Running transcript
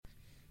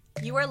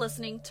You are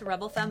listening to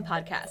Rebel Femme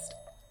Podcast.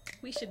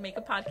 We Should Make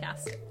a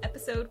Podcast,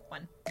 Episode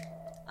 1.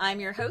 I'm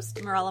your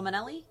host, Morella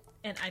Manelli.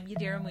 And I'm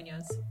Yadira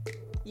Munoz.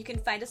 You can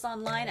find us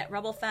online at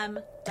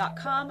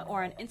rebelfemme.com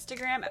or on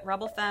Instagram at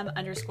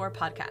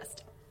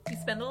rebelfemme_podcast. We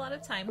spend a lot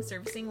of time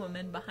servicing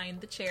women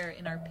behind the chair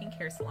in our pink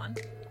hair salon.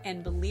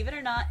 And believe it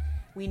or not,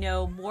 we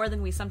know more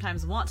than we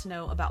sometimes want to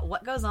know about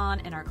what goes on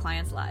in our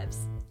clients'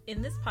 lives.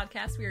 In this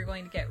podcast, we are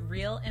going to get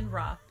real and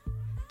raw.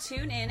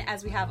 Tune in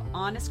as we have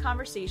honest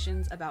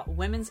conversations about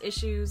women's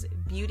issues,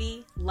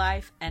 beauty,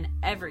 life, and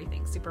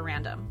everything super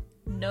random.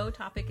 No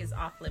topic is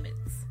off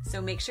limits.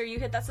 So make sure you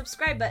hit that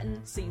subscribe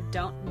button so you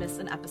don't miss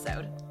an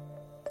episode.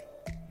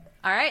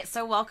 All right,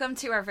 so welcome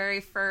to our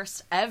very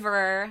first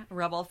ever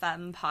Rebel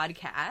Femme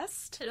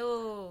podcast.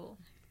 Hello.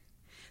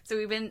 So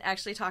we've been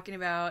actually talking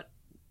about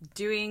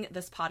doing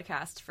this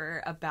podcast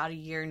for about a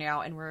year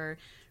now, and we're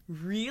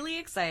really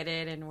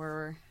excited and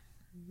we're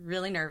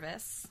really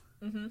nervous.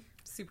 Mm-hmm.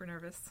 Super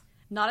nervous.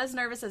 Not as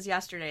nervous as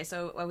yesterday,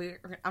 so I'm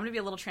going to be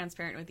a little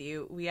transparent with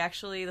you.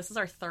 This is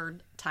our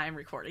third time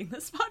recording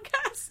this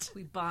podcast.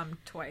 We bombed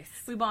twice.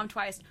 We bombed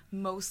twice,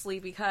 mostly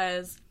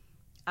because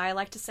I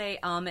like to say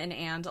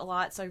and a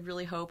lot, so I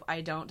really hope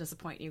I don't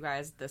disappoint you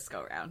guys this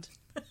go-round.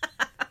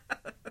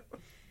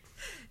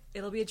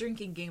 It'll be a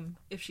drinking game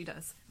if she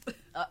does.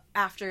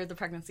 After the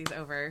pregnancy's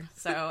over,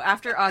 so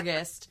after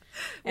August.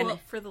 Well,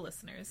 for the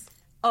listeners.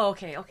 Oh,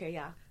 okay,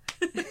 yeah.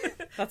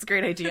 That's a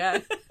great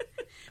idea.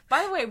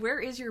 By the way, where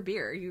is your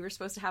beer? You were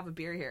supposed to have a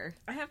beer here.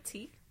 I have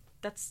tea.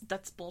 That's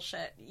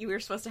bullshit. You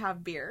were supposed to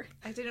have beer.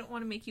 I didn't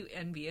want to make you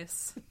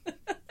envious.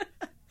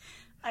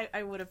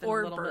 I would have been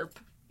or a little burp.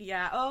 bit.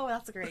 Yeah. Oh,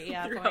 that's great.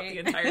 Yeah. Throughout the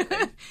entire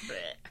thing.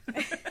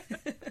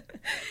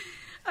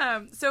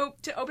 So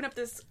to open up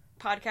this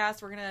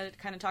podcast, we're gonna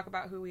kind of talk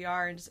about who we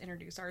are and just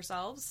introduce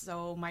ourselves.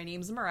 So my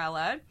name's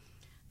Morella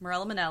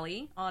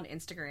Manelli on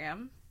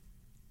Instagram.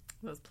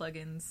 Those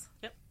plugins.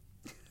 Yep.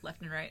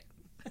 Left and right.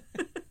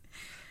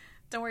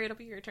 Don't worry, it'll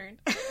be your turn.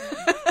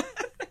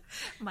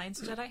 Mine's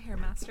Jedi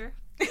Hairmaster.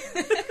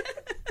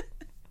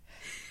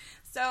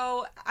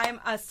 So I'm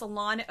a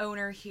salon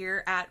owner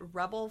here at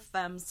Rebel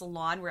Femme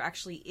Salon. We're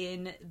actually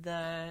in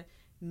the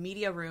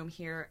media room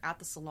here at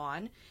the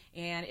salon,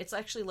 and it's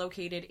actually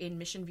located in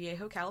Mission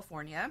Viejo,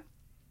 California.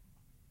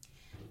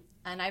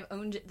 And I've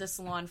owned the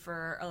salon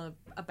for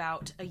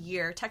about a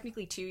year,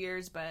 technically 2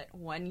 years, but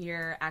 1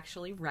 year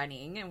actually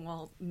running, and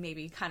we'll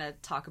maybe kind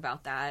of talk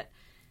about that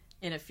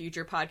in a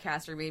future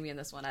podcast or maybe in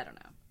this one, I don't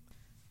know.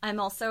 I'm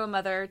also a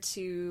mother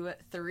to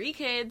 3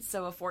 kids,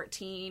 so a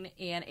 14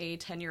 and a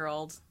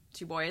 10-year-old,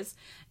 2 boys,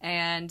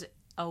 and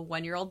a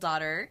 1-year-old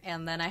daughter,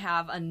 and then I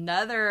have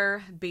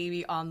another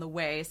baby on the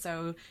way,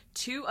 so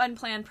 2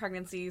 unplanned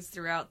pregnancies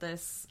throughout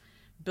this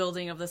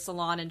building of the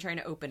salon and trying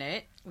to open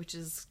it, which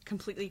is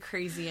completely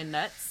crazy and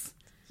nuts.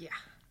 Yeah.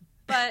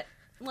 But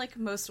like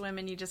most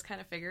women, you just kind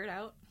of figure it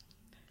out.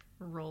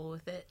 Roll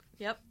with it.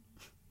 Yep.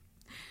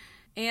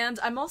 And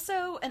I'm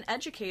also an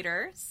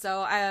educator,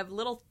 so I have a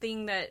little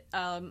thing that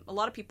a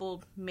lot of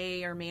people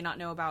may or may not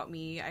know about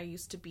me. I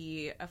used to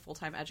be a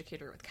full-time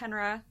educator with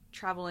Kenra,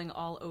 traveling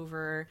all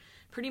over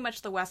pretty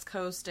much the West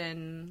Coast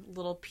and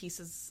little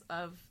pieces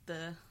of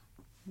the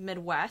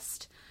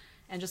Midwest,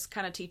 and just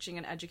kind of teaching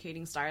and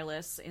educating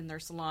stylists in their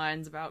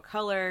salons about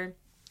color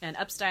and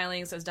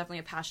upstyling. So it's definitely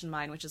a passion of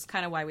mine, which is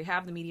kind of why we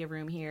have the media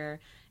room here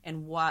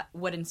and what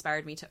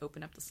inspired me to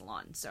open up the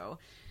salon. So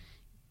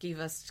gave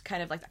us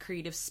kind of like the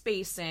creative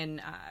space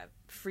and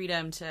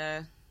freedom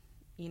to,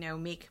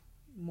 make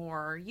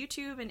more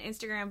YouTube and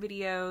Instagram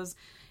videos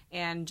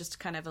and just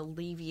kind of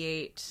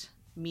alleviate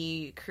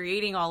me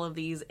creating all of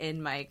these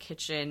in my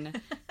kitchen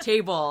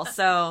table.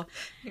 So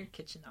your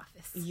kitchen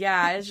office.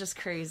 Yeah, it's just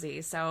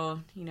crazy. So,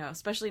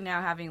 especially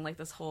now having like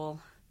this whole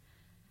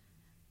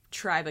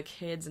tribe of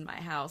kids in my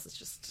house, it's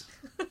just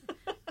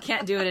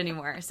can't do it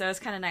anymore. So it's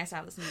kind of nice to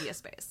have this media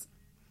space.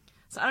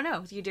 So I don't know.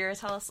 Yadira,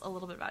 tell us a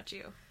little bit about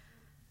you.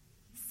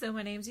 So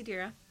my name's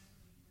Yadira,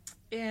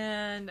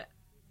 and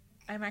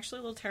I'm actually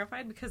a little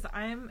terrified because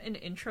I'm an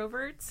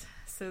introvert.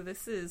 So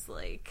this is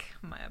like,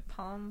 my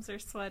palms are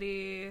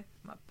sweaty,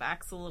 my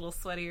back's a little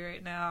sweaty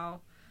right now.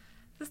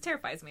 This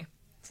terrifies me.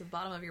 So the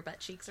bottom of your butt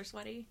cheeks are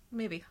sweaty?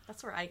 Maybe.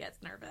 That's where I get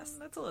nervous.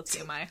 That's a little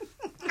TMI.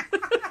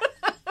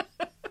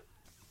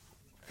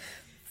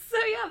 So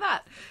yeah,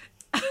 that.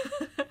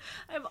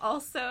 I'm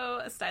also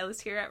a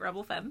stylist here at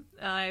Rebel Femme.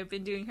 I've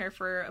been doing hair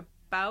for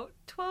about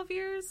 12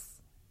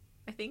 years,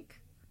 I think.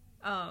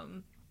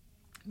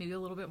 Maybe a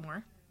little bit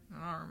more.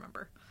 I don't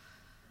remember.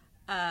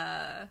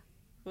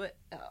 What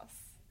else?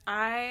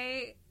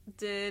 I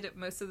did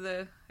most of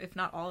the, if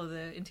not all of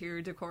the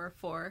interior decor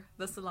for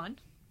the salon.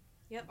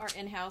 Yep, our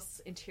in-house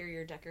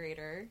interior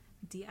decorator.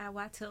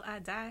 DIY till I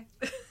die.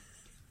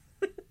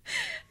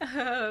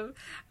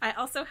 I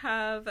also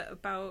have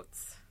about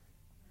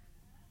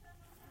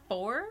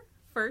 4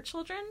 fur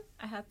children.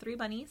 I have 3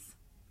 bunnies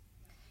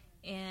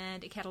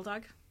and a cattle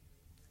dog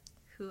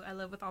who I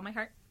love with all my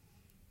heart.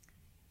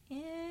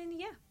 And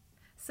yeah.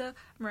 So,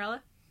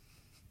 Morella.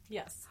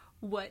 Yes.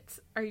 What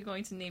are you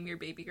going to name your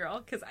baby girl?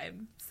 Because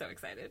I'm so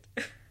excited.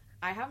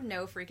 I have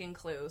no freaking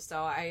clue.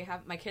 So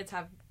my kids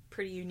have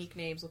pretty unique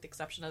names with the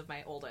exception of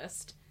my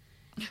oldest.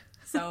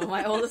 So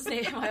my oldest son.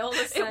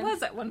 It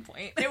was at one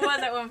point. It was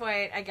at one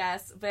point, I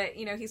guess. But,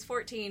 he's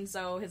 14,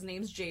 so his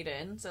name's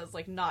Jaden. So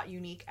it's, not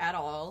unique at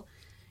all.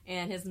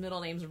 And his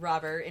middle name's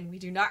Robert, and we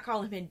do not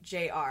call him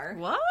JR.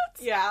 What?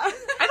 Yeah. I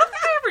don't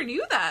think I ever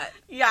knew that.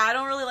 Yeah, I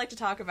don't really like to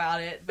talk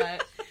about it,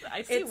 but...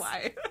 I see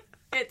why.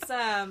 It's,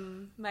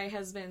 my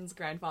husband's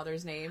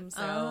grandfather's name,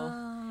 so...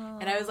 Oh.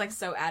 And I was,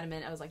 so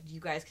adamant. I was like,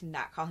 you guys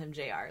cannot call him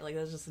JR.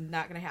 That's just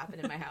not going to happen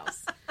in my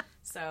house.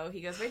 So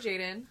he goes by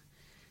Jaden.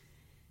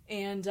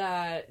 And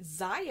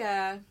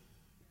Zaya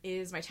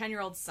is my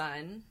 10-year-old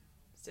son.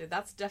 So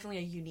that's definitely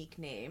a unique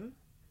name.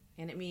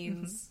 And it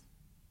means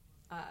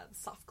the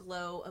soft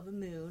glow of a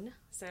moon.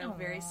 So Aww.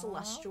 Very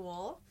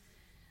celestial.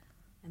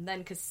 And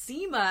then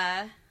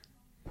Cosima,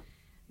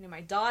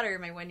 my daughter,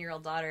 my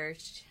 1-year-old daughter,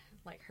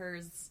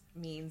 hers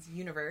means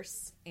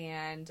universe.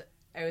 And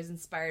I was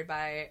inspired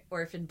by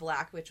Orphan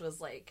Black, which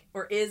was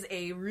is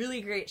a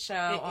really great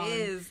show. It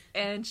is,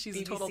 and she's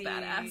BBC, a total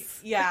badass.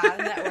 Yeah,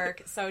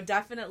 network. So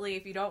definitely,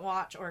 if you don't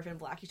watch Orphan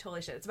Black, you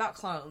totally should. It's about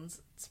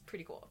clones. It's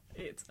pretty cool.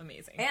 It's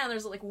amazing. And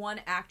there's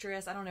one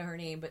actress, I don't know her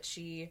name, but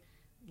she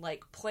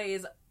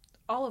plays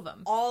all of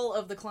them, all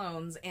of the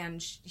clones, and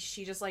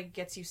she just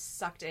gets you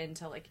sucked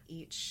into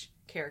each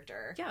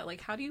character. Yeah,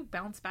 how do you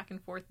bounce back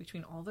and forth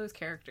between all those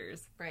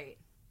characters? Right.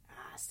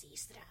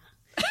 Sistra.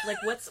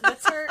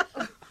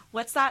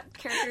 What's that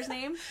character's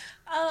name?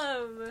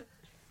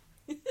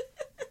 Dang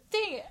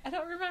it, I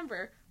don't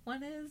remember.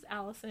 One is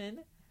Allison.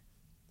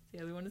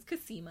 The other one is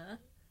Cosima.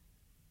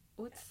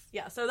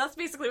 Yeah, so that's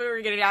basically what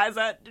we're getting at, is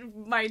that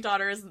my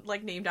daughter is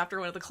named after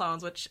one of the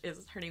clones, which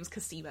is, her name's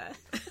Cosima.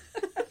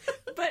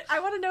 But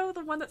I want to know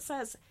the one that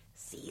says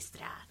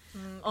Sistra.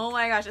 Oh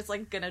my gosh, it's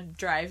gonna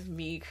drive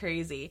me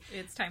crazy.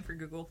 It's time for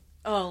Google.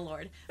 Oh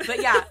Lord. But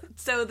yeah,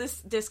 so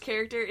this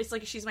character, it's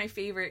she's my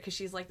favorite because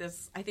she's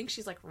this, I think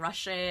she's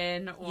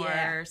Russian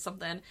or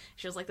something.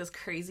 She has this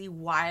crazy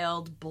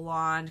wild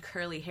blonde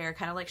curly hair,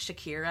 kind of like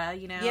Shakira,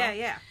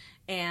 Yeah.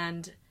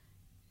 And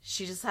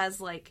she just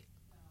has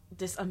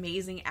this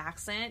amazing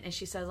accent, and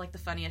she says the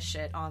funniest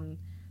shit on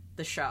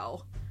the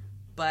show,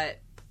 but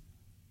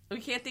we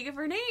can't think of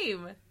her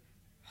name.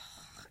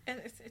 And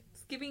it's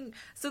giving,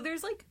 so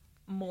there's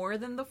more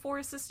than the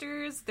 4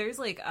 sisters. There's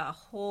a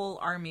whole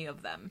army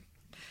of them.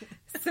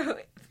 So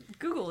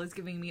Google is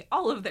giving me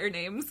all of their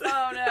names.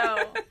 Oh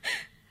no.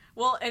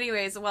 Well,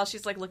 anyways, while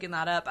she's looking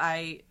that up,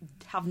 I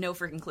have no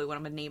freaking clue what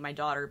I'm gonna name my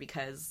daughter,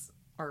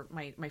 or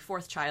my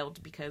 4th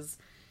child, because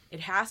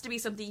it has to be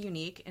something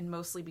unique, and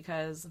mostly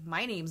because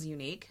my name's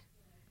unique,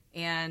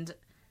 and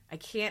I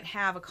can't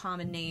have a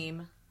common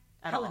name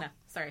at all.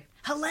 Sorry.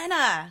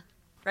 Helena!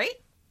 Right?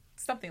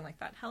 Something like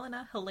that.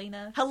 Helena.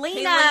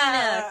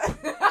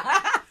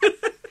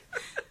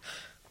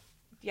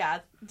 Yeah,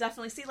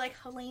 definitely. See,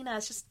 Helena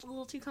is just a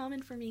little too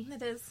common for me.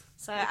 It is.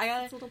 So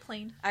it's a little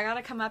plain. I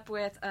gotta come up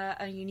with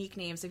a unique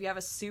name. So if you have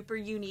a super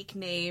unique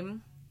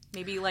name,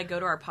 maybe go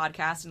to our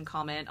podcast and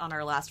comment on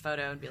our last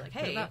photo and be like,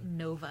 hey. What about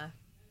Nova?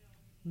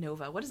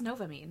 Nova. What does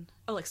Nova mean?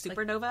 Oh,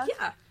 supernova?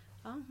 Yeah.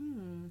 Oh,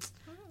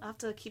 I'll have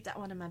to keep that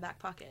one in my back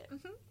pocket.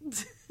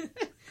 Mm-hmm.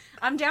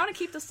 I'm down to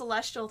keep the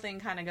celestial thing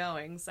kind of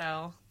going,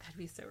 so that'd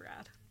be so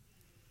rad.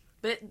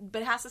 But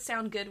it has to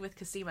sound good with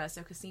Cosima,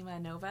 so Cosima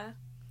and Nova.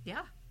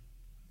 Yeah.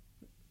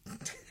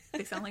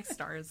 They sound like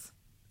stars.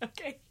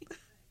 Okay.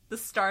 The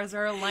stars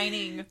are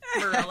aligning,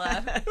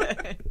 Marilla.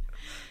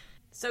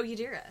 So,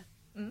 Yadira,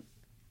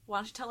 why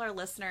don't you tell our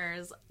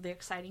listeners the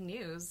exciting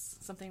news,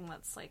 something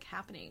that's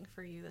happening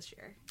for you this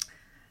year?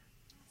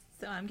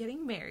 So I'm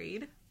getting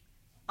married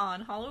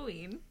on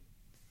Halloween.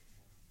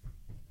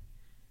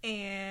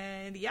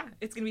 And yeah,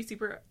 it's going to be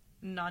super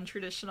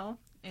non-traditional.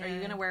 Are you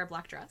going to wear a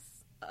black dress?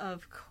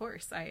 Of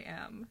course I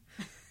am.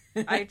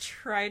 I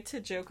tried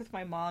to joke with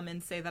my mom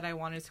and say that I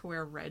wanted to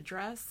wear a red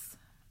dress,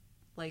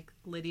 like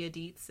Lydia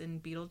Dietz in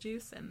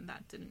Beetlejuice, and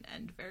that didn't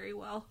end very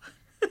well.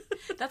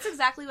 That's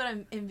exactly what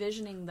I'm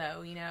envisioning,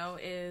 though,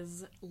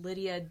 is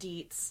Lydia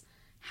Dietz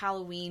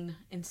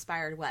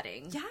Halloween-inspired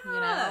wedding.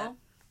 Yeah.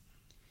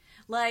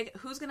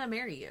 Who's going to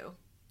marry you?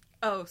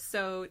 Oh,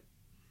 so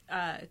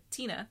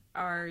Tina,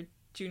 our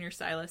junior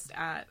stylist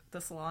at the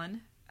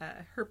salon,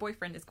 her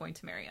boyfriend is going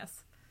to marry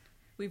us.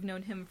 We've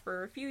known him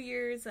for a few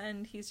years,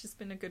 and he's just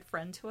been a good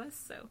friend to us,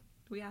 so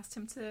we asked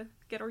him to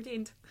get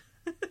ordained.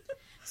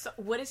 So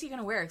what is he going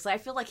to wear? Because I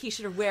feel like he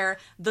should wear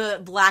the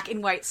black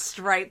and white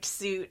striped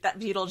suit that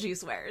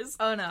Beetlejuice wears.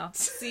 Oh, no.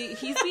 See,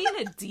 he's being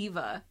a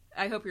diva.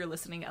 I hope you're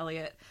listening,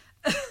 Elliot.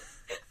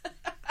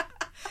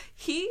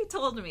 He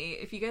told me,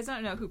 if you guys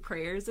don't know who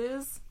Prayers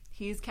is,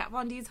 he's Kat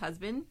Von D's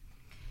husband,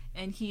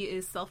 and he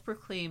is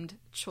self-proclaimed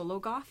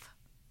Chologoth.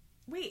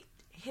 Wait.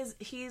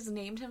 He's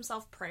named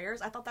himself Prayers?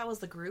 I thought that was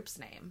the group's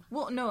name.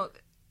 Well, no.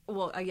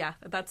 Well, yeah,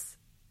 that's...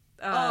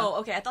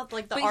 okay. I thought,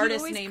 the but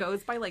artist he name...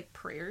 goes by,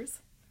 Prayers.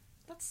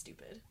 That's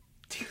stupid.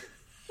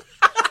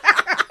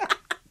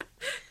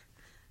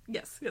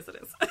 Yes, it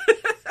is.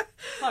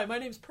 Hi, my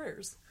name's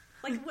Prayers.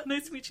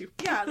 Nice to meet you.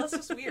 Yeah, that's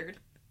just weird.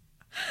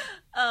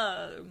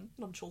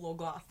 Lunch a little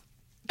goth.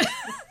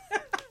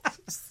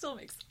 Still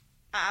makes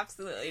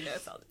absolutely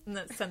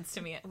no sense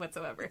to me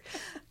whatsoever.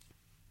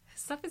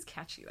 Stuff is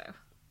catchy, though.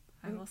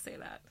 I will say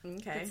that.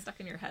 Okay. It's stuck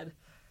in your head,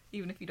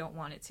 even if you don't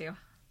want it to.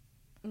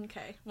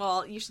 Okay.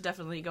 Well, you should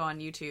definitely go on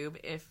YouTube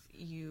if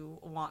you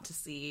want to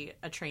see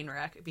a train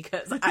wreck,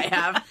 because I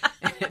have,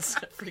 and it's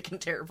freaking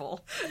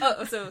terrible.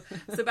 Oh, so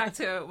back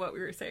to what we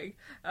were saying.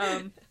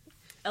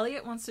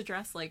 Elliot wants to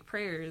dress like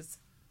Prayers,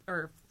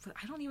 or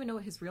I don't even know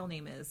what his real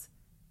name is.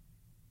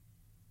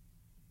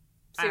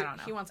 So I don't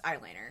know. He wants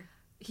eyeliner.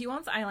 He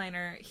wants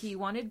eyeliner. He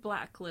wanted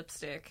black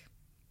lipstick.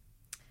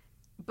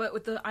 But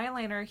with the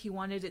eyeliner, he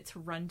wanted it to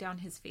run down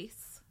his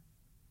face.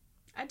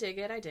 I dig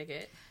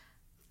it.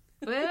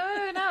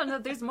 No,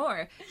 there's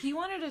more. He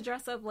wanted to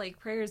dress up like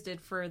Prayers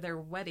did for their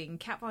wedding.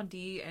 Kat Von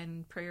D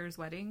and Prayers'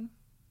 wedding.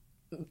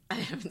 I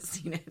haven't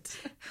seen it.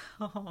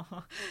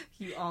 Oh,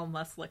 you all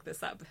must look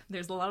this up.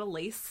 There's a lot of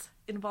lace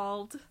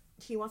involved.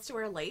 He wants to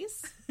wear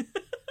lace?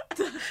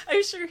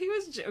 I'm sure he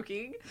was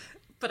joking,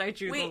 but I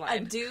drew the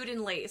line. A dude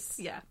in lace.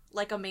 Yeah.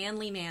 Like a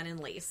manly man in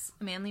lace.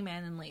 A manly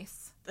man in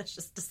lace. That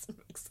just doesn't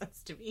make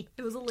sense to me.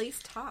 It was a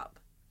lace top.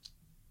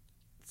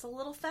 It's a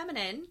little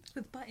feminine.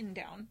 With button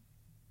down.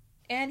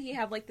 And he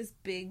had like this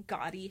big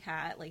gaudy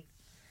hat, like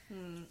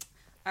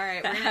All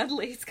right, that had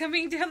lace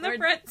coming down the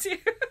front too.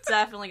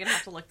 Definitely gonna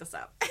have to look this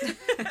up.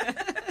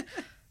 But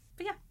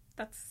yeah,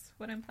 that's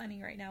what I'm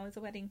planning right now is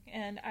a wedding,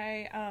 and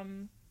I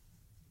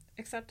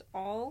accept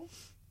all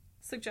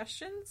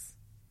suggestions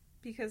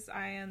because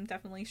I am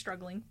definitely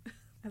struggling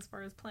as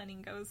far as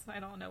planning goes. I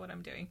don't know what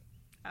I'm doing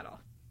at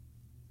all.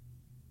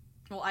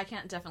 Well, I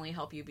can't definitely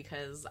help you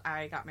because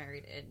I got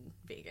married in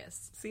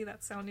Vegas. See,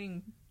 that's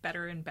sounding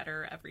better and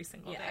better every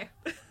single day.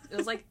 It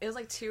was like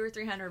 $200 or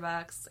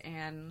 $300,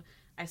 and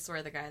I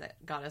swear the guy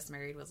that got us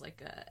married was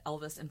like a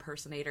Elvis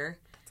impersonator.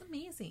 That's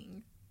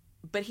amazing.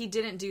 But he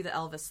didn't do the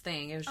Elvis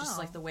thing. It was just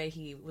like the way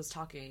he was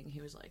talking.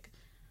 He was like,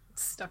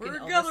 stuck "We're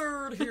in Elvis.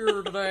 gathered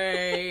here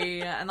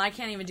today," and I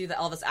can't even do the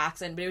Elvis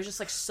accent. But it was just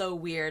like so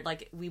weird.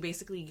 Like we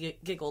basically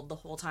giggled the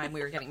whole time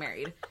we were getting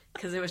married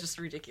because it was just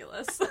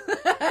ridiculous.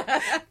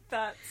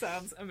 That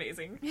sounds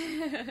amazing.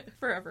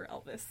 Forever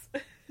Elvis.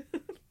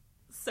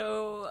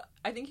 So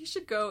I think you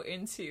should go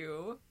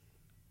into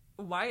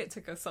why it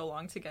took us so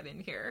long to get in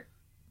here.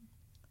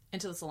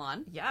 Into the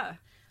salon? Yeah.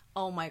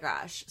 Oh my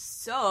gosh.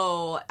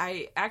 So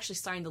I actually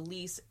signed the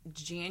lease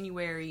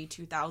January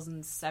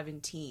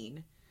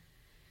 2017.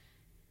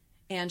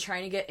 And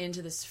trying to get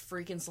into this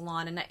freaking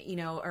salon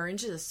and, or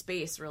into the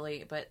space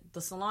really. But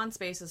the salon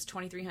space is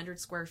 2,300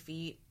 square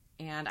feet.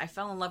 And I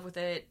fell in love with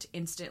it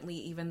instantly,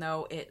 even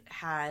though it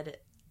had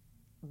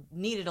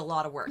needed a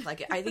lot of work.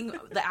 Like, I think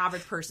the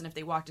average person, if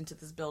they walked into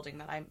this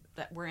building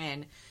that we're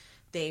in,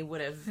 they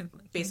would have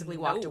basically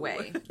walked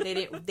away.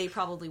 They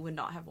probably would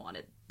not have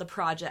wanted the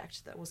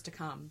project that was to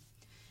come.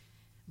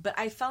 But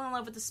I fell in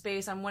love with the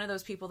space. I'm one of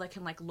those people that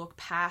can like look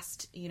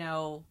past,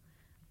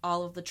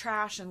 all of the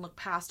trash and look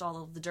past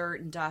all of the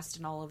dirt and dust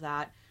and all of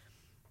that.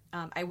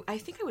 I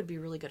think I would be a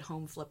really good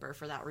home flipper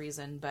for that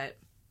reason, but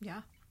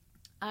yeah,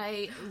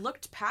 I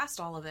looked past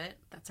all of it.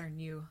 That's our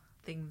new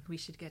thing we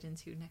should get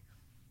into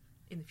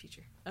in the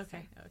future.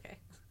 Okay.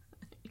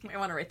 You might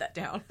want to write that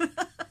down.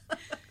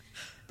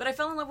 But I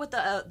fell in love with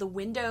the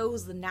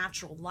windows, the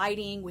natural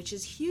lighting, which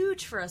is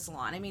huge for a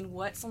salon. I mean,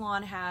 what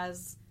salon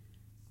has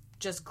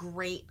just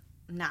great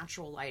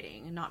natural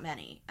lighting? Not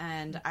many.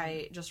 And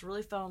I just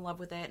really fell in love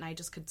with it, and I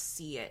just could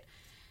see it.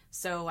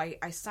 So I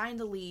signed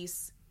the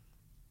lease,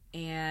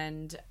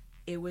 and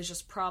it was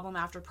just problem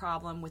after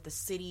problem with the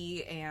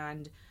city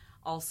and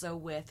also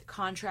with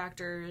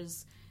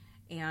contractors.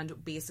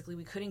 And basically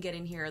we couldn't get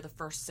in here the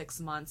first 6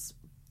 months,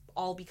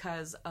 all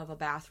because of a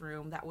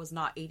bathroom that was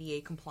not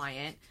ADA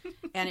compliant.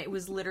 And it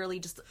was literally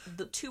just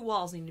the 2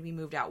 walls needed to be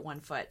moved out 1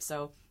 foot.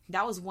 So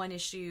that was one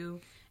issue.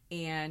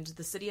 And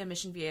the city of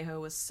Mission Viejo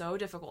was so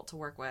difficult to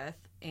work with.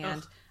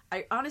 And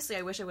I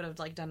wish I would have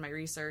like done my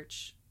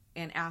research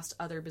and asked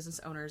other business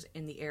owners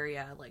in the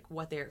area like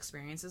what their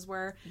experiences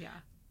were. Yeah.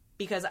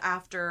 Because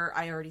after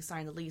I already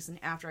signed the lease and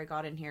after I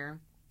got in here,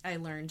 I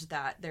learned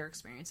that their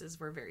experiences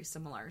were very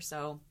similar.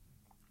 So,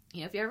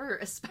 if you ever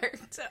aspire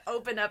to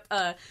open up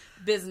a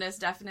business,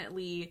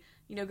 definitely,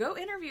 go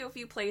interview a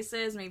few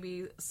places,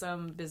 maybe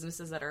some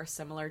businesses that are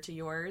similar to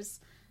yours,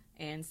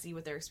 and see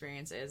what their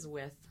experience is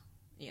with,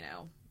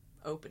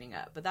 opening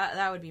up. But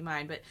that would be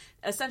mine. But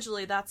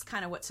essentially, that's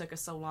kind of what took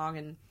us so long.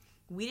 And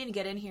we didn't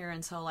get in here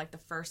until like the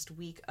first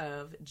week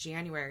of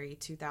January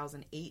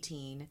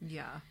 2018.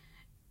 Yeah.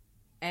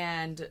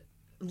 And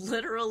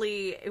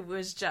literally, it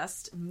was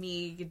just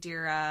me,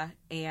 Gadira,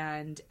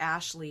 and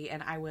Ashley,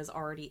 and I was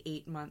already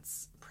 8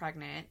 months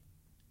pregnant.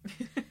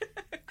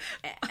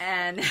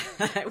 And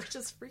it was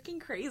just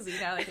freaking crazy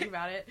now that I think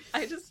about it.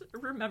 I just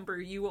remember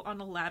you on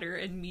a ladder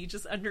and me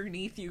just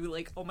underneath you,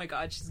 like, oh my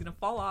god, she's gonna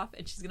fall off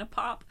and she's gonna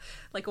pop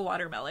like a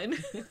watermelon.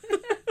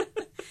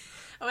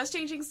 I was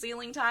changing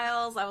ceiling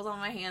tiles. I was on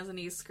my hands and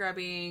knees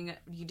scrubbing.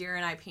 Yadira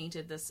and I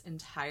painted this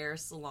entire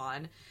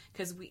salon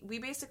because we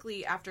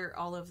basically, after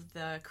all of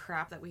the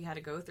crap that we had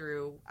to go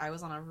through, I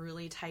was on a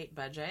really tight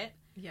budget.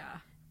 Yeah.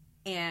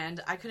 And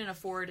I couldn't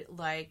afford,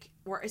 like,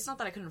 or it's not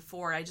that I couldn't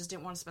afford, I just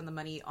didn't want to spend the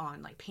money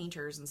on, like,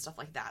 painters and stuff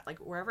like that. Like,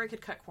 wherever I could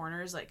cut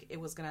corners, like, it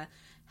was gonna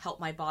help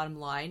my bottom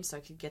line so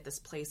I could get this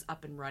place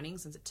up and running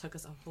since it took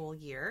us a whole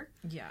year.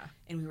 Yeah.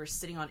 And we were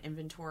sitting on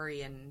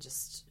inventory and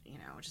just, you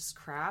know, just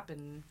crap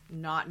and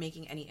not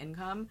making any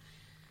income.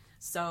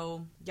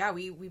 So, yeah,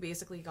 we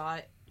basically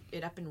got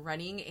it up and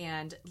running,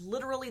 and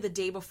literally the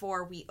day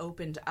before we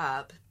opened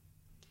up,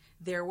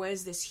 there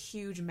was this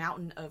huge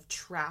mountain of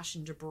trash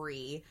and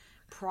debris.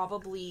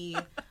 Probably,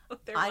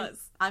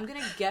 I'm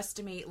going to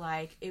guesstimate,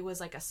 like, it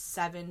was like a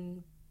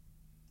 7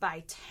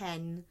 by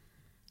 10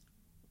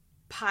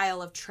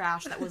 pile of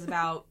trash that was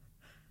about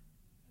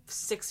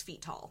 6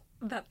 feet tall.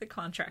 That the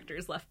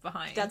contractors left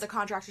behind.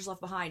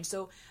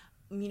 So,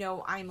 you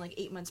know, I'm like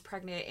 8 months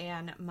pregnant,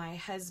 and my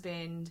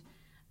husband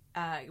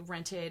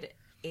rented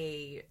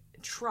a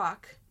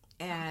truck,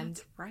 and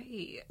that's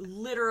right.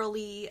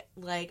 Literally,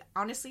 like,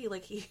 honestly,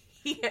 like, he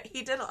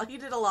did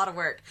a lot of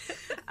work,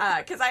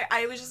 because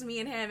I was just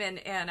me and him,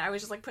 and I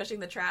was just like pushing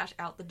the trash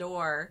out the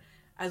door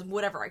as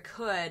whatever I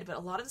could, but a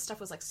lot of the stuff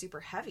was like super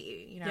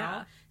heavy, you know.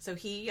 Yeah. So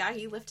he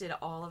lifted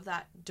all of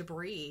that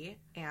debris,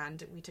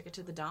 and we took it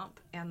to the dump,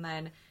 and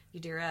then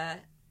Yadira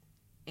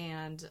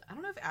and I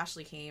don't know if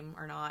Ashley came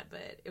or not,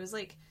 but it was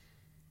like,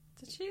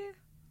 did she?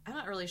 I'm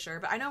not really sure,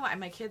 but I know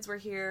my kids were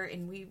here,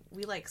 and we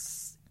like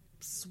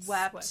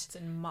swept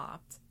and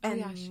mopped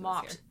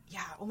mopped.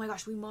 Yeah. Oh my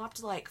gosh, we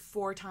mopped like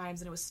 4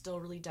 times, and it was still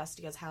really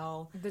dusty as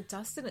hell. The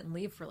dust didn't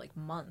leave for like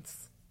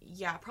months.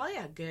 Yeah, probably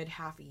a good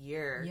half a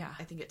year. Yeah,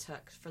 I think it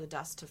took for the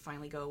dust to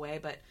finally go away.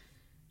 But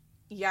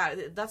yeah,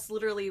 that's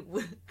literally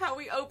how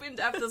we opened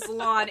up the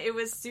salon. It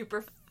was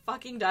super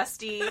fucking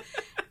dusty,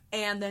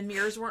 and the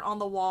mirrors weren't on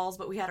the walls,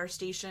 but we had our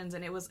stations,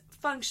 and it was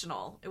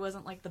functional. It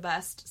wasn't like the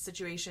best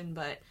situation,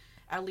 but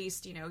at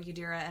least, you know,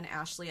 Yadira and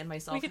Ashley and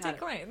myself, we could take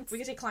clients. We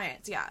could take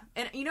clients, yeah.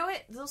 And you know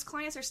what? Those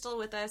clients are still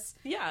with us.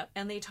 Yeah.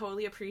 And they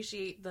totally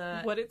appreciate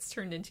what it's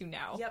turned into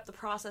now. Yep, the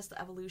process,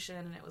 the evolution,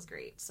 and it was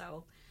great.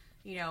 So,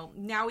 you know,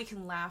 now we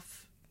can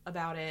laugh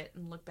about it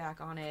and look back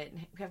on it,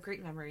 and we have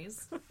great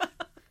memories. That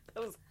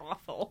was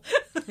awful.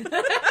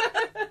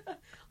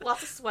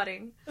 Lots of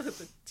sweating.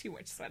 Too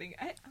much sweating.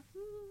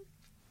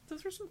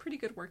 Those were some pretty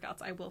good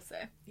workouts, I will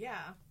say.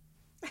 Yeah.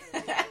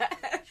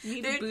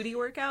 Need a booty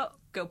workout?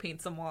 Go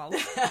paint some walls.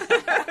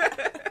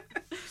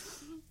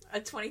 A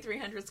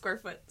 2,300 square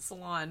foot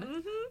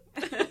salon.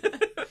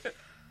 Mm-hmm.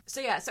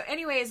 So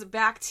anyways,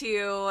 back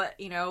to,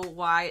 you know,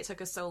 why it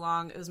took us so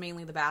long. It was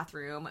mainly the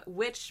bathroom,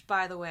 which,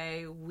 by the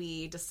way,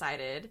 we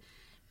decided,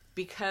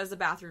 because the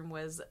bathroom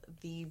was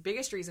the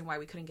biggest reason why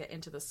we couldn't get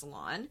into the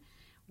salon,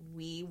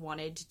 we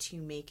wanted to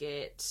make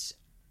it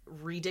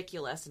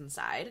ridiculous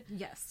inside.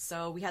 Yes.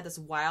 So we had this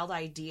wild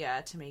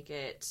idea to make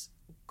it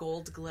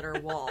gold glitter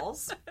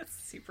walls.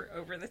 Super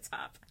over the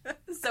top.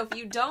 So if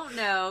you don't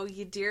know,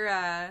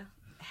 Yadira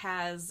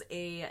has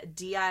a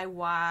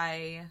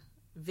DIY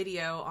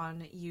video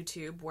on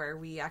YouTube where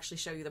we actually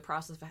show you the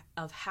process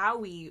of how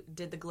we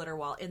did the glitter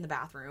wall in the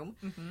bathroom.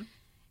 Mm-hmm.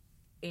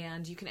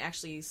 And you can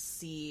actually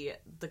see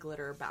the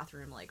glitter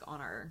bathroom like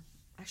on our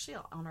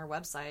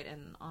website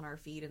and on our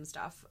feed and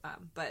stuff.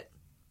 But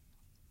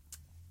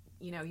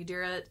you know,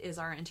 Yadira is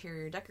our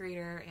interior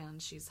decorator,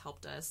 and she's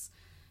helped us,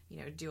 you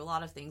know, do a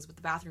lot of things, but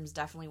the bathroom's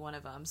definitely one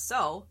of them.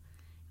 So,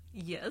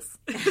 yes.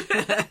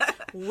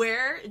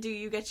 Where do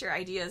you get your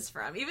ideas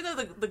from? Even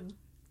though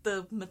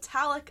the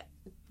metallic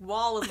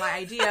wall was my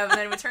idea, and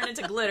then it turned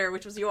into glitter,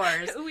 which was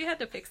yours. We had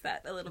to fix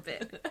that a little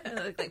bit. It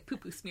looked like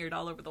poo-poo smeared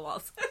all over the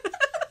walls.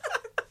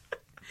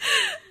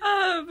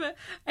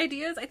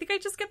 Ideas, I think I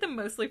just get them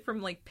mostly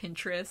from like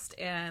Pinterest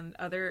and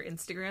other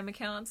Instagram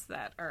accounts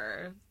that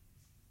are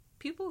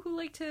people who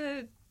like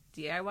to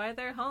DIY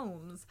their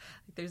homes.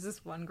 Like, there's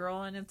this one girl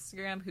on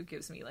Instagram who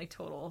gives me like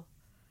total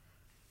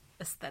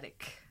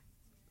aesthetic.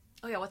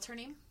 Oh yeah, what's her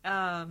name?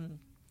 At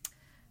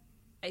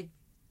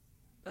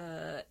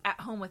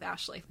Home with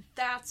Ashley.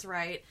 That's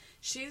right.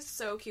 She's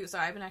so cute. So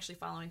I've been actually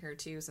following her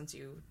too since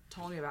you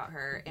told me about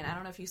her. And I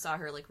don't know if you saw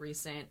her like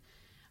recent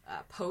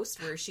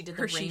post where she did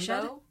the rainbow.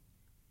 Shed?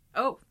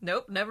 Oh,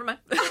 nope, never mind.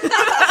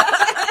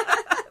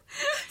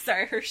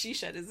 Sorry, her she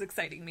shed is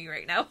exciting me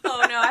right now.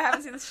 Oh no, I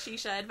haven't seen the she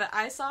shed, but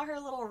I saw her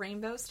little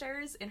rainbow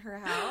stairs in her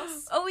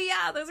house. Oh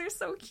yeah, those are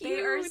so cute.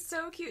 They are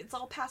so cute. It's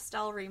all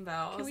pastel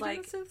rainbow. Can we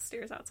do the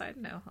stairs outside?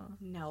 No, huh?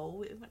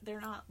 No,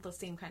 they're not the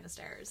same kind of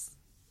stairs.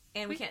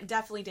 And we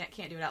definitely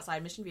can't do it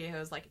outside. Mission Viejo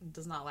is like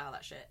does not allow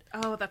that shit.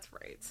 Oh, that's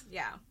right.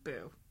 Yeah.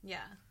 Boo.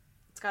 Yeah.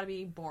 It's got to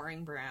be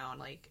boring brown.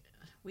 Like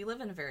we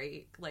live in a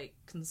very like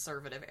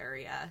conservative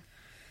area.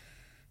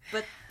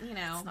 But, you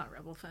know... It's not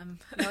Rebel Femme.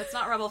 No, it's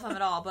not Rebel Femme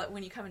at all, but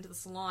when you come into the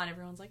salon,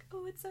 everyone's like,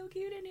 oh, it's so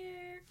cute in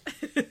here.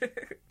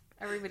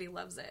 Everybody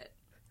loves it.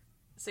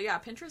 So, yeah,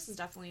 Pinterest is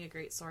definitely a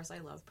great source. I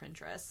love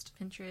Pinterest.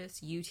 Pinterest,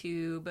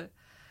 YouTube.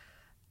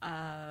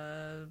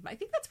 I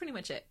think that's pretty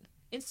much it.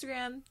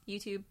 Instagram,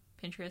 YouTube,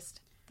 Pinterest.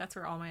 That's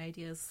where all my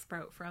ideas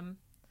sprout from.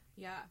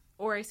 Yeah.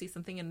 Or I see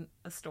something in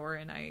a store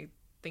and I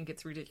think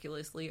it's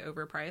ridiculously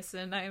overpriced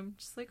and I'm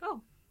just like,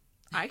 oh,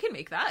 I can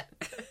make that.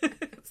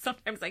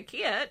 Sometimes I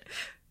can't.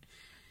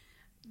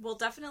 Well,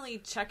 definitely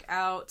check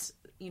out,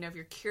 if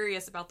you're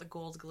curious about the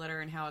gold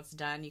glitter and how it's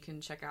done, you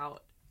can check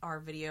out our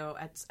video.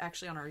 It's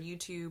actually on our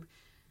YouTube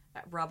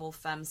at Rebel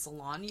Femme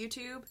Salon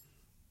YouTube.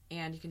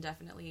 And you can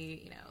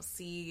definitely,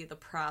 see the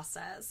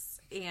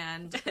process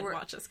and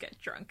watch us get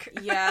drunk.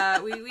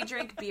 Yeah, we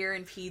drink beer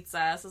and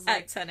pizza. So it's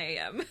at 10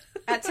 a.m.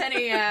 At 10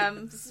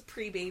 a.m. This is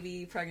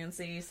pre-baby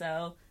pregnancy,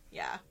 so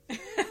yeah.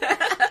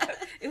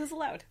 It was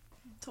allowed.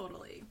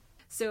 Totally.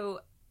 So,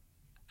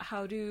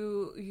 how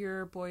do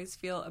your boys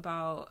feel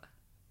about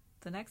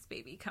the next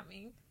baby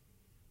coming?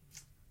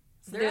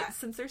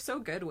 Since they're so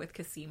good with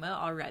Cosima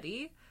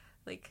already,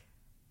 like,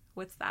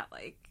 what's that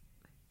like?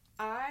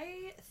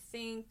 I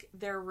think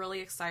they're really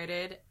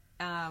excited,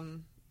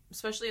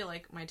 especially,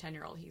 like, my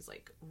 10-year-old. He's,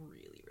 like,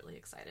 really, really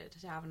excited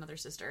to have another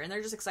sister. And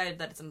they're just excited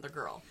that it's another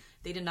girl.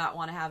 They did not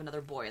want to have another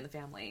boy in the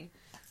family.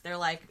 They're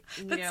like,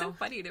 That's so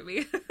funny to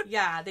me.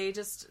 Yeah, they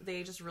just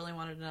really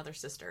wanted another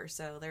sister.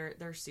 So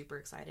they're super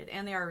excited.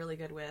 And they are really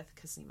good with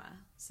Cosima.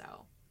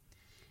 So,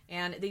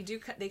 and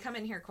they come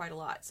in here quite a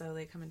lot. So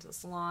they come into the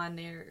salon.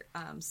 They're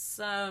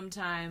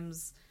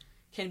sometimes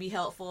can be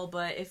helpful.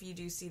 But if you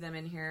do see them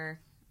in here,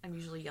 I'm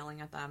usually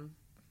yelling at them.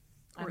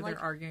 Or they're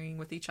arguing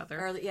with each other.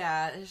 Or,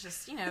 yeah, it's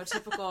just,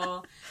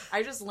 typical.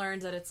 I just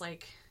learned that it's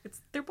like...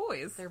 They're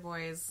boys. They're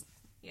boys,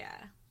 yeah.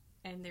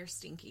 And they're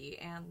stinky.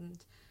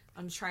 And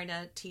I'm trying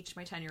to teach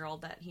my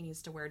 10-year-old that he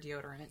needs to wear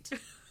deodorant.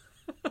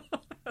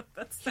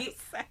 That's so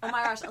sad. Oh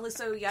my gosh.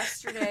 So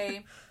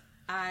yesterday,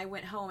 I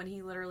went home and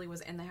he literally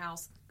was in the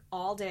house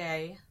all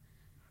day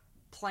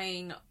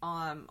playing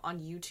on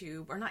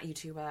YouTube. Or not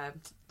YouTube,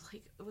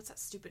 like, what's that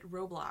stupid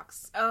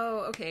Roblox?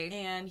 Oh, okay.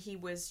 And he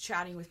was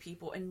chatting with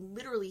people, and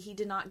literally he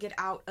did not get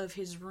out of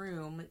his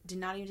room, did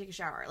not even take a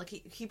shower. Like,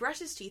 he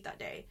brushed his teeth that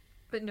day.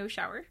 But no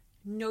shower?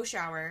 No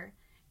shower.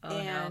 Oh,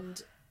 and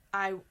no.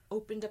 I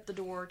opened up the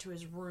door to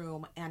his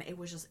room, and it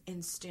was just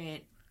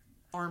instant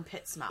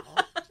armpit smell.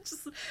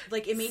 Just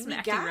like, it made me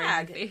right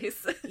gag. in the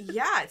face.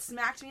 Yeah, it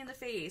smacked me in the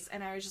face,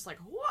 and I was just like,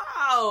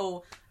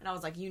 wow! And I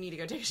was like, you need to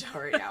go take a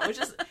shower right now, which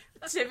is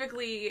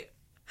typically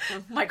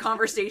my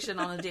conversation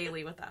on a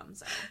daily with them.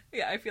 So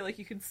yeah, I feel like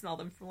you can smell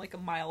them from like a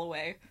mile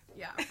away.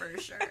 Yeah, for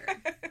sure.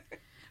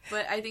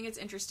 But I think it's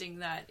interesting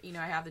that,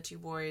 I have the two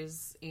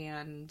boys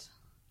and,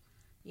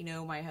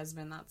 my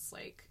husband, that's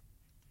like,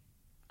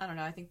 I don't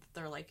know, I think that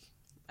they're like,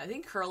 I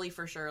think Curly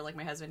for sure, like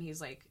my husband,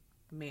 he's like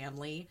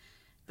manly,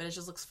 but it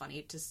just looks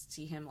funny to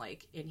see him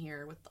like in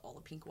here with all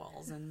the pink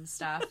walls and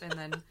stuff, and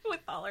then with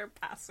all our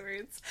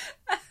passwords.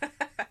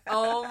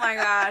 Oh my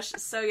gosh.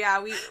 So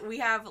yeah, we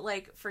have,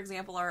 like, for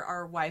example,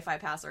 our Wi-Fi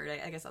password.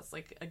 I guess that's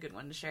like a good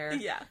one to share.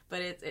 Yeah.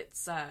 But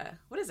it's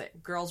what is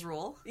it? Girls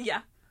Rule?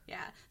 Yeah.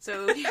 Yeah.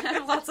 So we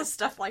have lots of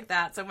stuff like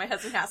that. So my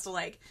husband has to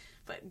like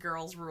put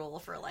Girls Rule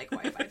for like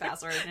Wi-Fi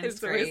password, and it's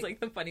great. Always like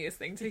the funniest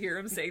thing to hear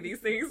him say these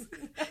things,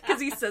 because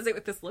he says it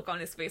with this look on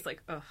his face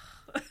like, ugh.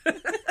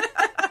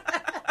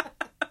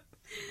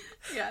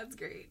 Yeah, it's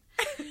great.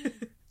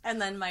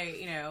 And then my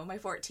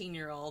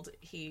 14-year-old,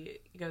 he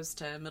goes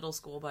to middle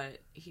school, but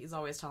he's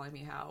always telling me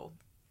how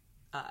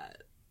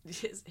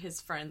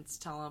his friends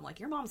tell him, like,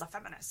 your mom's a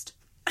feminist.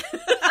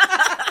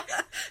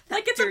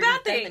 Like, it's a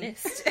bad thing.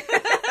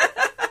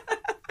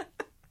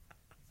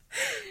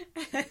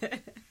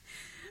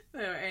 So,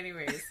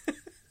 anyways.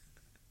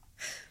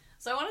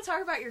 So I want to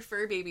talk about your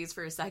fur babies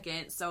for a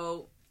second.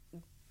 So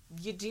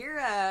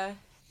Yadira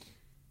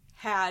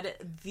had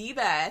the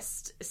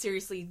best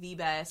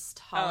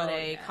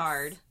holiday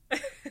card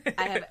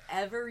I have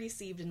ever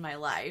received in my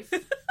life.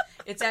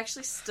 It's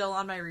actually still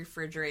on my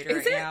refrigerator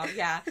right now.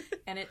 Yeah.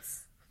 And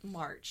it's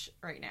March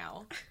right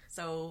now.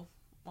 So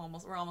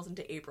we're almost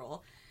into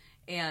April.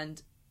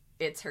 And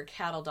it's her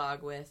cattle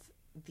dog with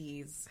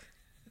these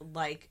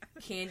like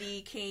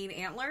candy cane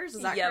antlers.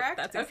 Is that correct?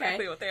 That's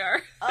exactly what they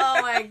are.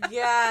 Oh my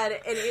god.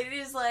 And it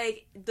is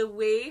like the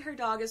way her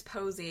dog is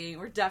posing.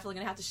 We're definitely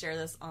going to have to share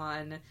this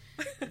on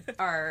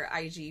our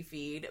IG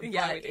feed.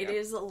 Yeah, but it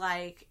is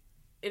like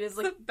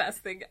the best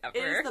thing ever.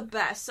 It is the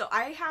best. So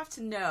I have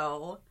to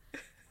know,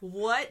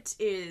 what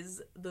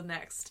is the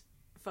next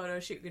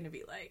photo shoot going to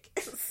be like?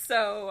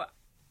 So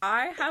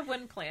I have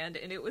one planned,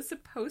 and it was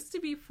supposed to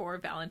be for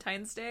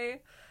Valentine's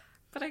Day,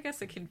 but I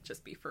guess it can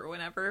just be for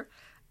whenever.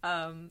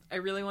 I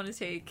really want to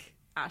take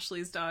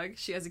Ashley's dog.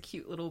 She has a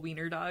cute little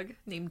wiener dog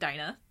named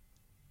Dinah,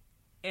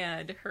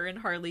 and her and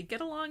Harley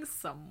get along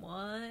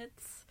somewhat.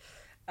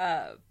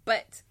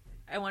 But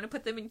I want to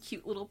put them in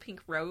cute little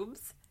pink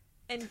robes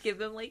and give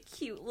them like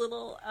cute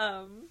little,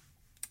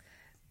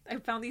 I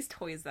found these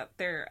toys that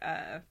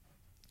they're,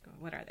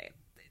 what are they?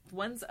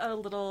 One's a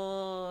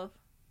little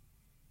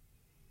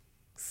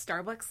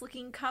Starbucks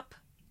looking cup.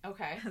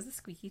 Okay. It has a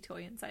squeaky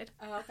toy inside.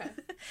 Oh, okay.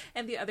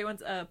 And the other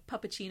one's a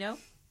puppuccino.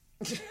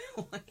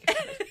 Oh my god.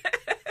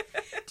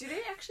 Do they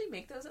actually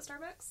make those at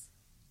Starbucks?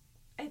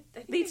 I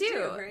think They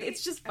do. right?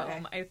 It's just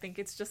foam. Okay. I think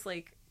it's just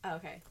like Oh,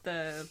 okay.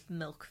 the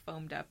milk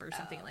foamed up or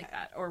something like okay.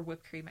 that. Or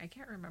whipped cream. I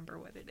can't remember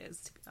what it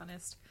is, to be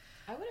honest.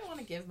 I wouldn't want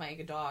to give my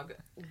dog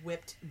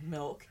whipped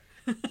milk.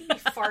 He'd be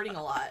farting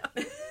a lot.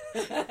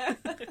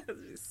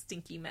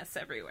 Stinky mess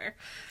everywhere.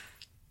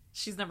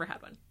 She's never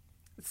had one.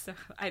 So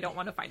I don't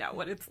want to find out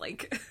what it's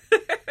like.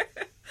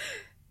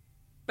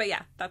 But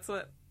yeah, that's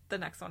what the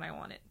next one I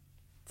want it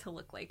to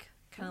look like.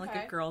 Kind of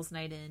like a girls'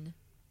 night in.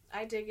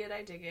 I dig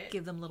it.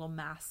 Give them little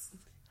masks.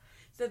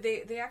 So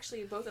they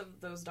actually, both of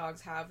those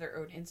dogs have their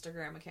own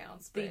Instagram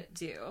accounts. But They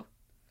do.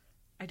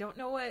 I don't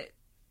know what...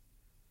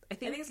 I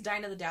think it's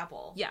Dinah the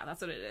Dapple. Yeah,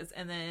 that's what it is.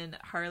 And then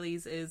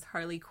Harley's is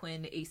Harley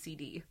Quinn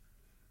ACD.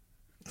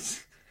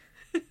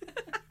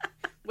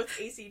 What's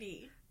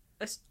ACD?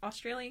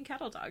 Australian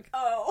cattle dog.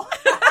 Oh.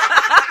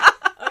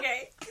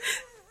 Okay.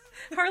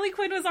 Harley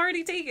Quinn was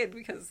already taken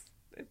because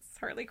it's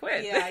Harley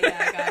Quinn. Yeah, I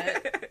got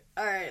it.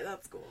 All right,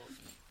 that's cool.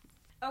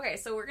 Okay,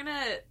 so we're going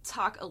to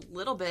talk a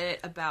little bit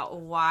about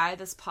why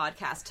this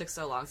podcast took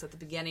so long. So at the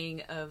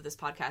beginning of this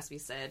podcast, we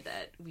said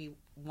that we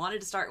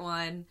wanted to start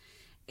one,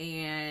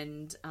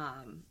 and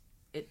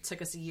it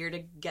took us a year to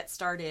get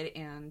started.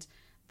 And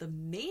the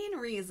main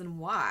reason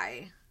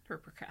why... We're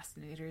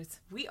procrastinators.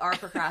 We are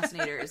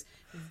procrastinators.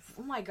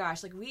 Oh my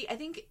gosh, like I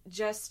think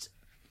just...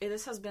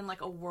 This has been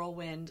like a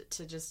whirlwind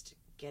to just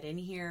get in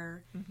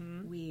here.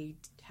 Mm-hmm. We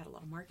had a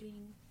lot of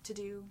marketing to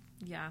do.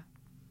 Yeah.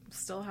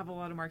 Still have a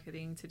lot of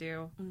marketing to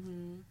do.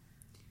 Mm-hmm.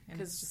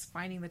 And it's just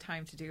finding the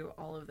time to do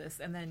all of this.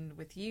 And then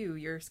with you,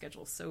 your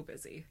schedule's so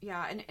busy.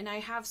 Yeah, and I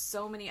have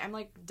so many... I'm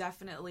like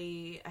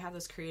definitely... I have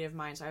this creative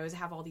mind, so I always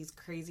have all these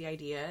crazy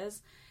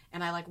ideas.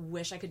 And I like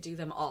wish I could do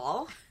them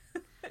all.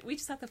 We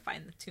just have to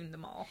fine-tune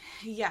them all.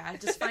 Yeah,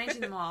 just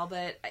fine-tune them all.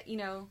 But, you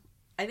know...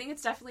 I think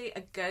it's definitely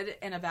a good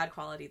and a bad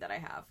quality that I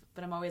have.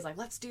 But I'm always like,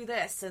 let's do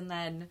this. And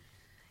then,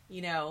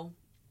 you know,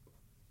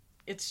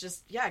 it's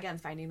just, yeah, again,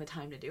 finding the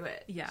time to do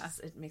it. Yeah.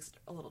 It makes it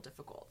a little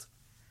difficult.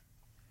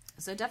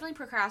 So definitely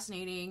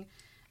procrastinating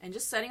and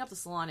just setting up the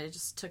salon. It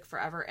just took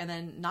forever. And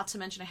then not to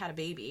mention I had a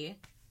baby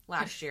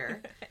last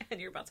year.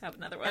 And you're about to have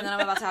another one. And then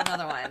I'm about to have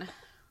another one.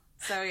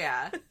 So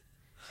yeah,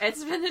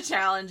 it's been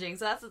challenging.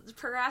 So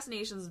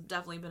procrastination's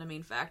definitely been a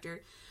main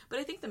factor. But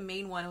I think the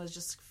main one was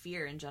just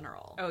fear in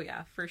general. Oh,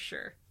 yeah, for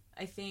sure.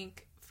 I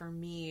think for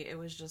me, it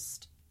was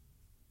just,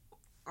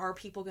 are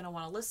people going to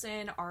want to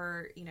listen?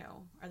 Are they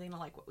going to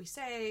like what we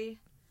say?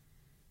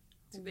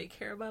 Do they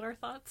care about our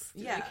thoughts?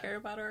 Do they care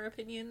about our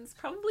opinions?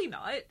 Probably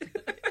not.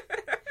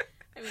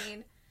 I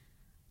mean,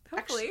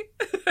 hopefully.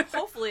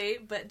 Hopefully,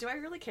 but do I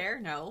really care?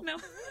 No. No.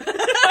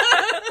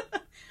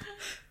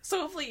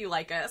 So hopefully you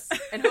like us,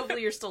 and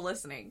hopefully you're still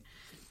listening.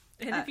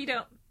 And if you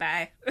don't,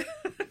 bye.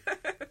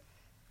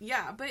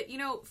 Yeah, but,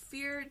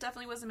 fear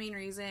definitely was the main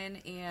reason,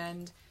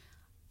 and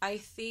I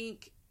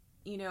think,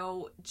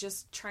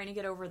 just trying to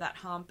get over that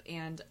hump,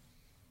 and,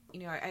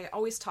 I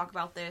always talk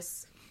about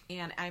this,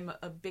 and I'm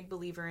a big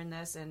believer in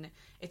this, and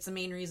it's the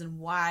main reason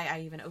why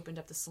I even opened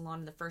up the salon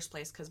in the first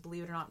place, because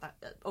believe it or not,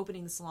 that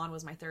opening the salon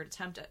was my third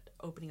attempt at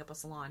opening up a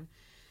salon.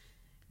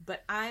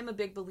 But I'm a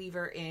big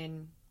believer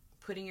in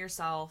putting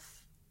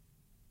yourself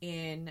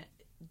in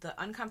the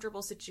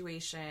uncomfortable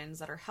situations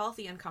that are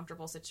healthy,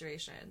 uncomfortable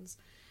situations,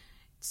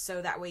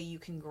 so that way you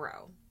can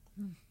grow.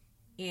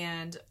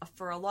 And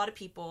for a lot of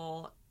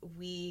people,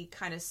 we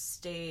kind of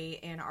stay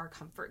in our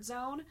comfort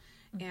zone,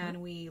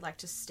 and we like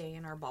to stay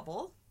in our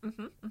bubble.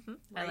 Mm-hmm, mm-hmm.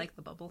 Right? I like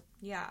the bubble.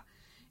 Yeah.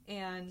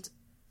 And,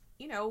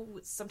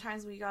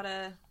 sometimes we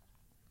gotta,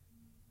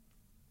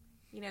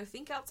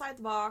 think outside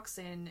the box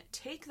and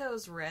take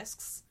those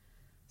risks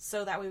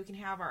so that way we can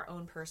have our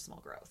own personal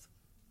growth.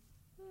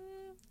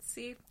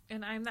 See,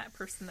 and I'm that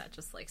person that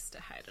just likes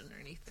to hide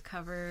underneath the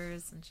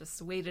covers and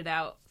just wait it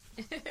out.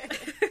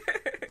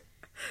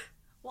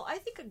 Well, I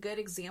think a good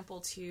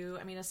example too,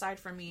 aside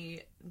from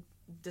me,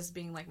 this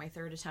being like my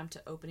third attempt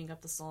at opening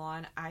up the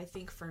salon, I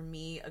think for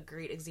me, a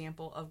great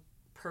example of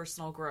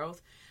personal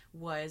growth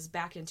was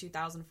back in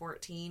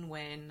 2014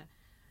 when,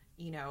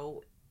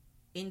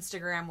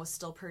 Instagram was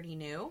still pretty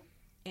new.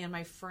 And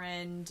my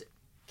friend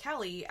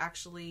Kelly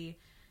actually,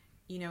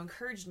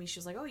 encouraged me. She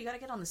was like, oh, you got to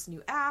get on this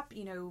new app.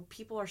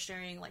 People are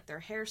sharing like their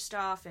hair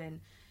stuff. And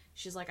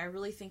she's like, I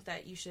really think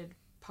that you should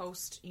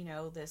post,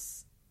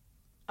 this.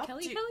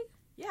 Kelly?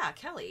 Yeah,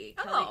 Kelly.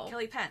 Oh.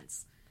 Kelly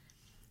Pence.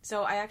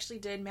 So I actually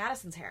did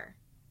Madison's hair.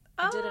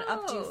 I did an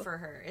updo for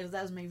her.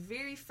 That was my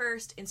very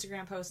first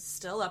Instagram post,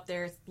 still up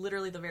there. It's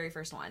literally the very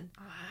first one.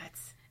 What?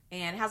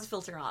 And it has a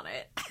filter on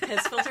it. Because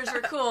filters were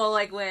cool,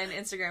 like, when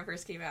Instagram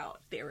first came out.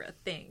 They were a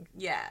thing.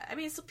 Yeah.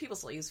 People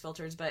still use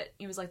filters, but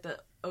it was like the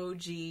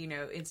OG,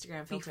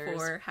 Instagram filters.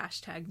 Before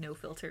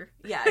 #NoFilter.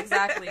 Yeah,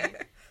 exactly.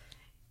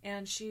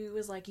 And she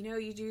was like,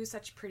 you do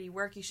such pretty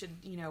work. You should,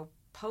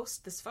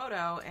 post this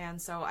photo.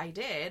 And so I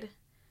did.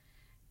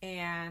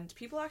 And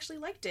people actually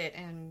liked it.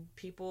 And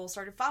people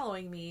started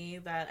following me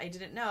that I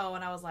didn't know.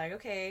 And I was like,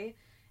 okay.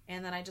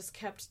 And then I just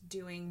kept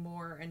doing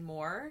more and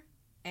more.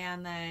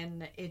 And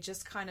then it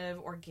just kind of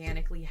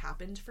organically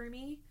happened for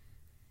me.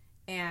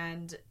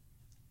 And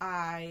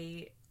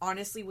I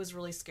honestly was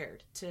really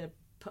scared to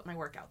put my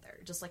work out there,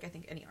 just like I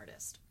think any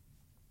artist.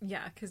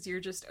 Yeah, because you're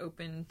just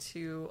open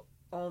to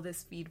all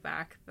this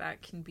feedback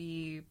that can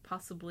be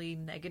possibly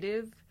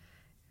negative,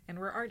 and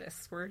we're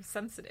artists, we're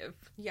sensitive.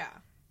 Yeah.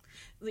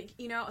 Like,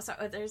 you know, so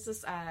there's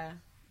this, I'm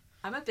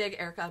a big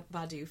Erykah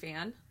Badu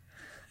fan.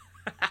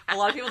 A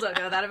lot of people don't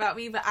know that about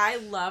me, but I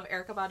love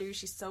Erykah Badu.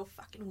 She's so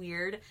fucking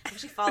weird. I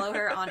actually follow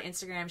her on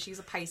Instagram. She's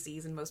a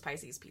Pisces, and most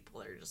Pisces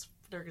people are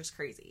they're just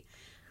crazy.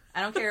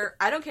 I don't care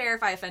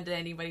if I offended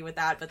anybody with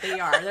that, but they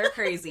are. They're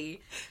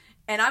crazy.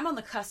 And I'm on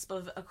the cusp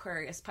of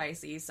Aquarius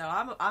Pisces, so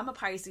I'm a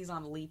Pisces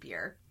on a leap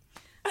year.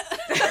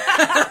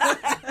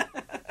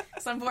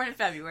 So I'm born in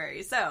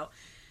February. So,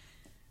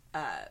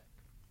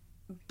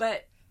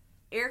 but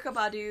Erykah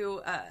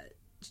Badu,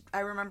 I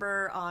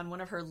remember on one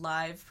of her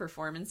live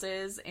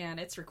performances, and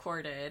it's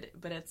recorded,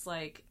 but it's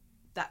like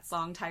that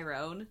song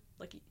Tyrone,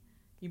 like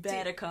you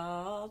better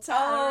call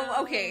Tyrone.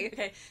 Oh, okay.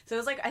 Okay. So it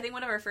was like, I think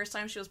one of her first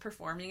times she was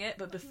performing it,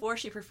 but before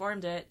she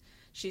performed it,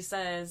 she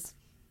says,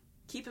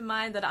 "Keep in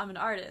mind that I'm an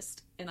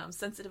artist and I'm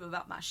sensitive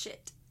about my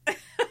shit."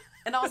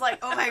 And I was like,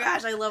 oh my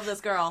gosh, I love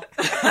this girl.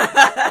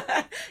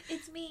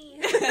 It's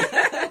me.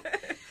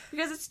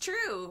 Because it's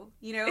true,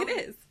 you know? It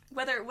is.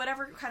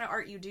 Whatever kind of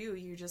art you do,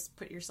 you just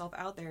put yourself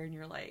out there and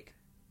you're like,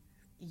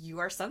 you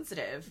are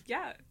sensitive.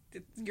 Yeah,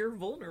 you're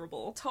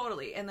vulnerable.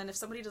 Totally. And then if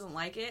somebody doesn't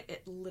like it,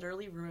 it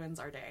literally ruins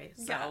our day.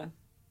 So,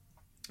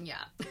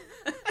 yeah.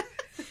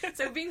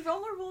 So being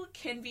vulnerable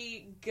can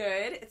be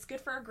good. It's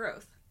good for our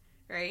growth,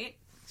 right?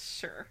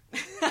 Sure.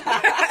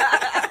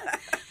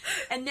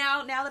 And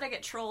now that I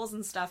get trolls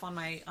and stuff on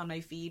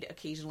my feed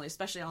occasionally,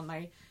 especially on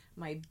my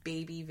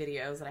baby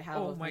videos that I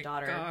have with my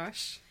daughter. Oh my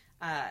gosh.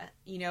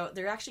 You know,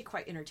 they're actually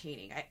quite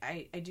entertaining.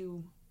 I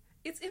do.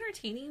 It's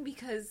entertaining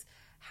because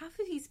half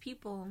of these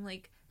people, I'm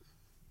like,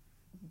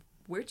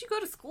 where'd you go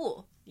to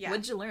school? Yeah.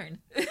 What'd you learn?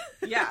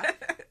 Yeah.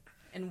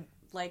 And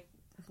like,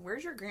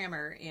 where's your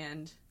grammar?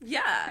 And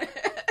yeah.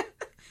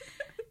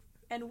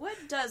 and what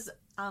does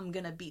I'm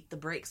gonna beat the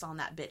brakes on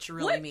that bitch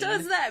really mean? What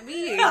does that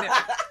mean?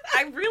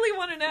 I really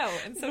want to know,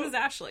 and so does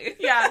Ashley.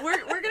 Yeah,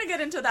 we're gonna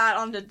get into that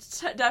on a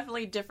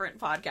definitely different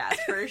podcast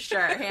for sure,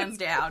 hands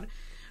down.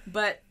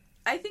 But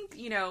I think,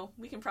 you know,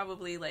 we can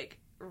probably like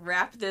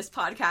wrap this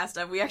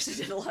podcast up. We actually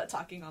did a lot of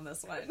talking on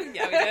this one.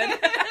 Yeah, we did.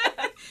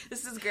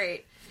 This is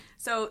great.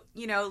 So,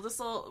 you know, this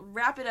will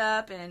wrap it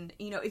up. And,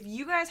 you know, if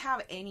you guys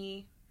have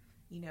any,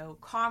 you know,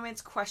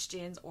 comments,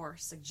 questions, or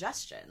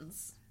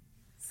suggestions,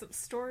 some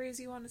stories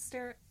you want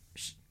to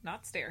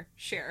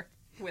share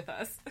with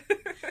us.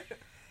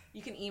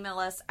 you can email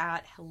us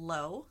at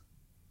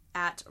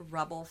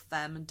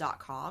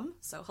hello@rebelfemme.com.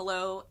 So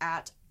hello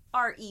at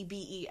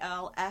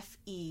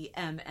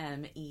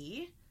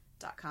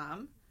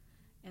REBELFEMME.com,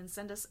 and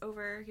send us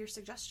over your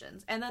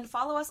suggestions. And then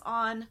follow us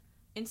on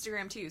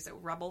Instagram too, so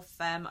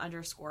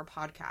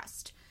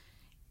rebelfemme_podcast.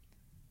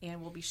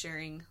 And we'll be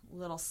sharing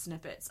little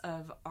snippets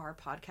of our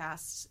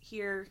podcasts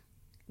here,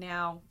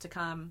 now, to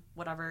come,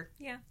 whatever.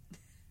 Yeah.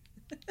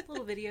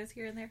 Little videos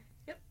here and there.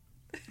 Yep.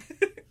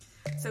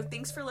 So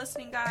thanks for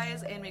listening,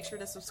 guys, and make sure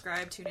to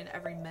subscribe. Tune in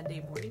every Monday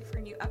morning for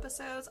new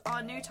episodes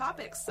on new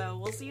topics. So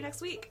we'll see you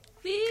next week.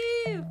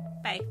 Woo!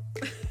 Bye.